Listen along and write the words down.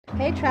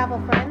Hey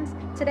travel friends,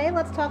 today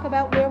let's talk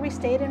about where we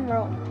stayed in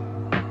Rome.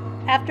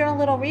 After a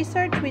little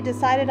research, we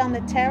decided on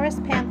the Terrace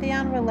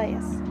Pantheon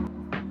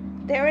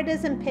Relais. There it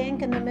is in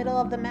pink in the middle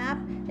of the map.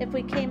 If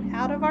we came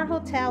out of our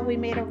hotel, we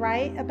made a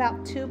right,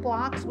 about 2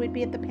 blocks, we'd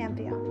be at the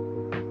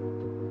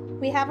Pantheon.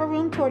 We have a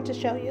room tour to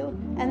show you,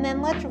 and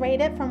then let's rate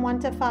it from 1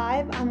 to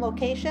 5 on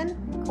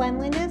location,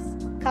 cleanliness,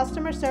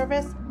 customer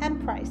service, and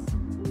price.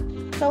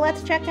 So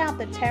let's check out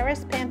the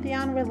Terrace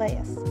Pantheon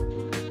Relais.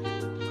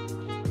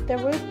 The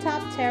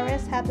rooftop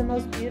terrace had the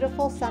most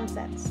beautiful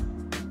sunsets.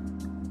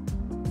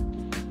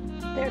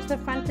 There's the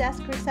front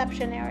desk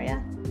reception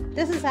area.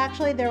 This is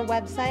actually their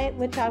website,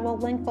 which I will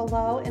link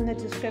below in the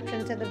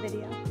description to the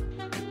video.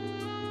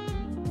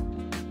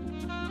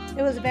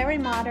 It was very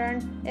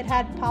modern. It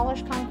had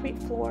polished concrete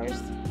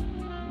floors.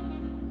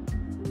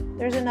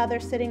 There's another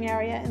sitting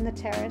area in the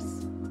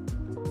terrace.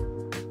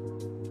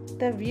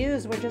 The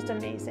views were just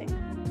amazing.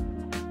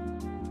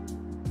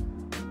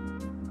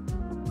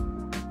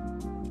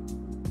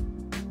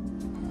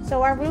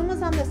 So our room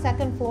was on the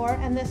 2nd floor,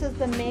 and this is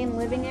the main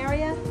living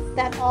area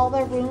that all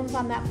the rooms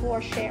on that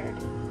floor shared.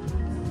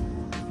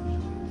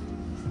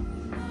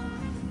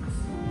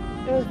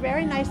 It was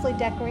very nicely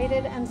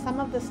decorated, and some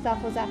of the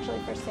stuff was actually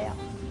for sale.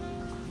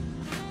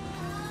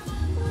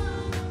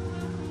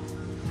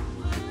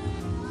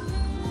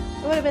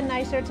 It would have been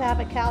nicer to have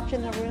a couch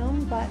in the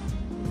room, but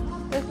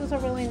this was a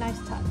really nice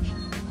touch.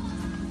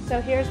 So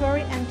here's where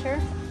we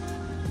enter.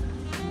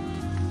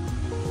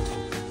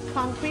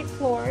 Concrete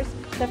floors.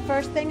 The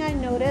first thing I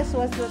noticed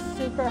was the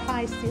super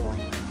high ceiling.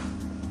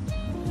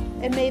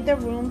 It made the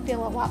room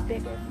feel a lot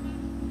bigger.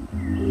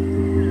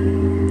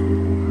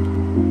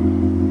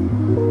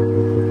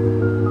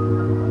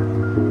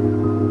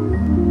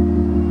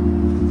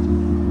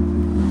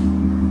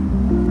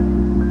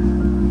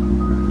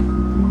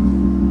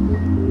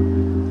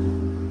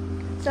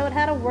 So it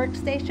had a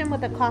workstation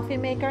with a coffee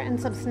maker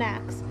and some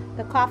snacks.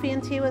 The coffee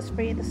and tea was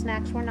free, the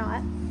snacks were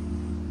not.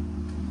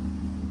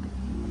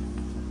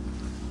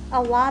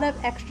 A lot of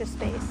extra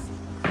space.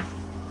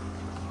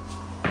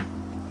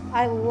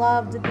 I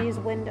loved these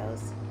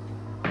windows.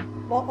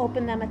 We'll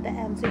open them at the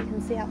end so you can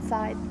see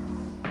outside.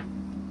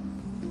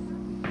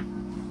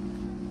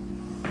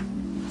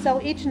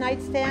 So each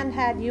nightstand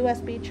had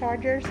USB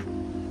chargers,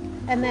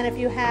 and then if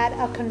you had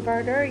a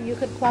converter, you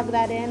could plug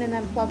that in and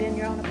then plug in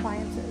your own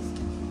appliances.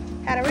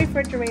 Had a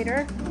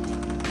refrigerator.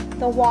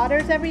 The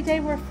waters every day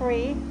were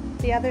free.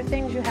 The other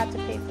things you had to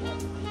pay for.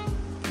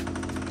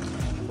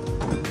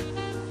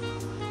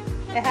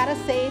 It had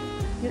a safe.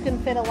 You can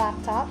fit a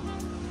laptop.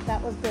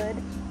 That was good.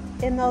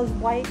 In those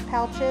white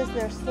pouches,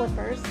 there's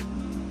slippers.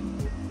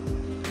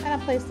 And a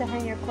place to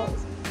hang your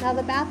clothes. Now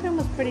the bathroom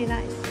was pretty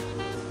nice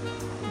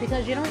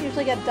because you don't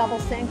usually get double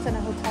sinks in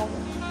a hotel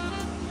room.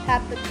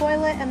 Had the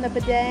toilet and the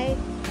bidet.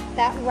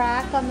 That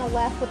rack on the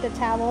left with the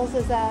towels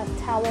is a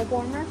towel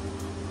warmer.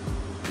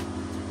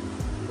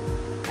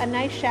 A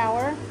nice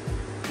shower.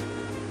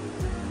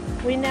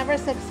 We never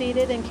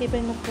succeeded in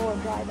keeping the floor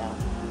dry though.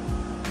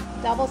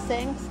 Double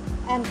sinks.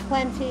 And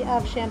plenty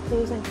of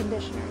shampoos and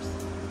conditioners.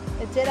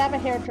 It did have a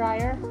hair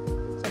dryer,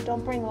 so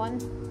don't bring one.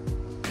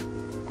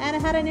 And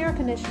it had an air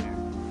conditioner.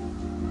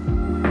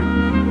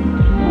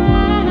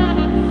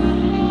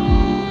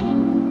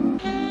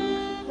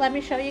 Let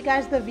me show you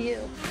guys the view.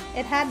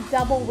 It had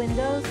double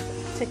windows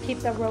to keep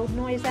the road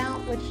noise out,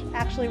 which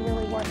actually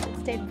really worked. It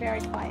stayed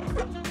very quiet.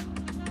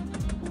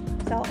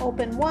 So I'll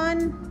open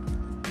one.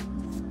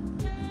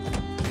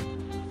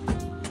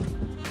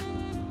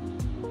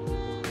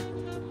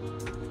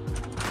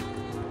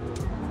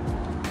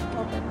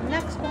 Open the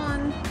next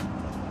one,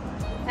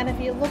 and if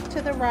you look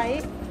to the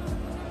right,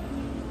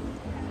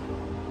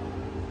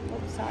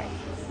 oops, sorry,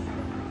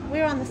 we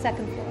were on the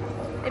 2nd floor.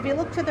 If you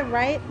look to the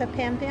right, the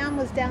Pantheon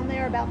was down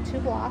there about 2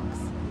 blocks,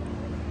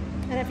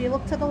 and if you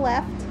look to the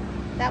left,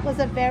 that was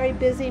a very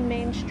busy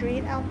main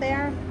street out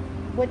there.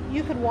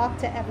 You could walk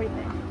to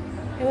everything.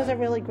 It was a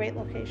really great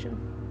location.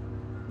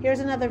 Here's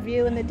another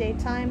view in the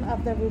daytime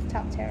of the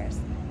rooftop terrace.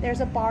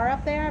 There's a bar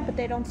up there, but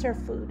they don't serve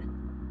food.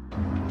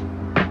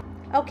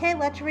 Okay,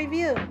 let's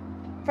review.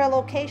 For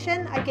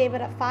location, I gave it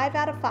a 5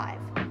 out of 5.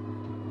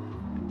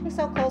 Being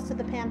so close to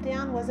the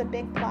Pantheon was a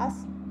big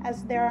plus,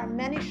 as there are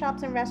many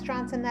shops and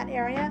restaurants in that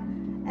area,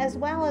 as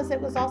well as it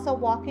was also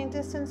walking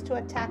distance to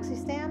a taxi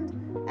stand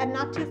and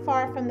not too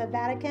far from the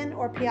Vatican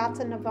or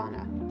Piazza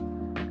Navona.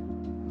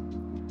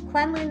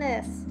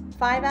 Cleanliness,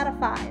 5 out of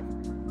 5.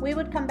 We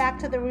would come back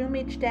to the room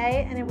each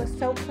day and it was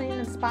so clean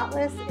and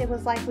spotless, it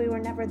was like we were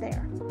never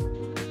there.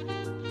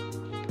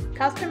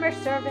 Customer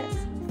service,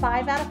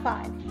 5 out of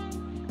 5.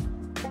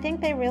 I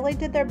think they really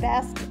did their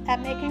best at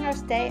making our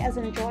stay as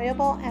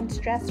enjoyable and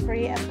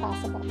stress-free as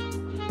possible.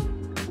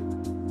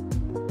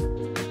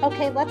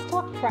 Okay, let's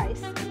talk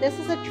price. This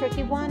is a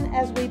tricky one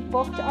as we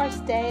booked our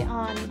stay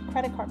on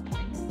credit card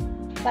points.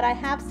 But I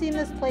have seen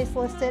this place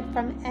listed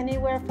from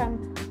anywhere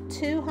from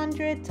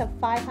 $200 to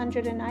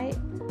 $500 a night.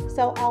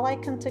 So all I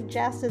can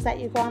suggest is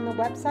that you go on the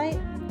website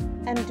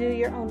and do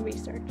your own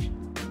research.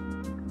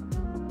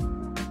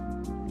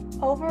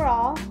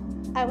 Overall,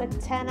 I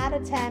would 10 out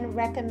of 10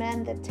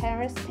 recommend the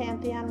Terrace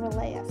Pantheon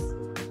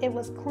Relais. It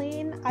was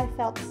clean, I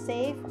felt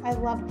safe, I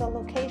loved the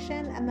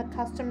location, and the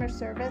customer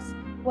service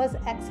was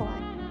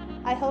excellent.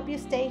 I hope you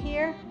stay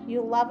here,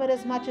 you love it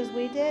as much as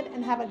we did,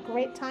 and have a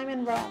great time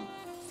in Rome.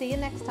 See you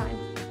next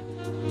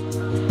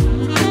time.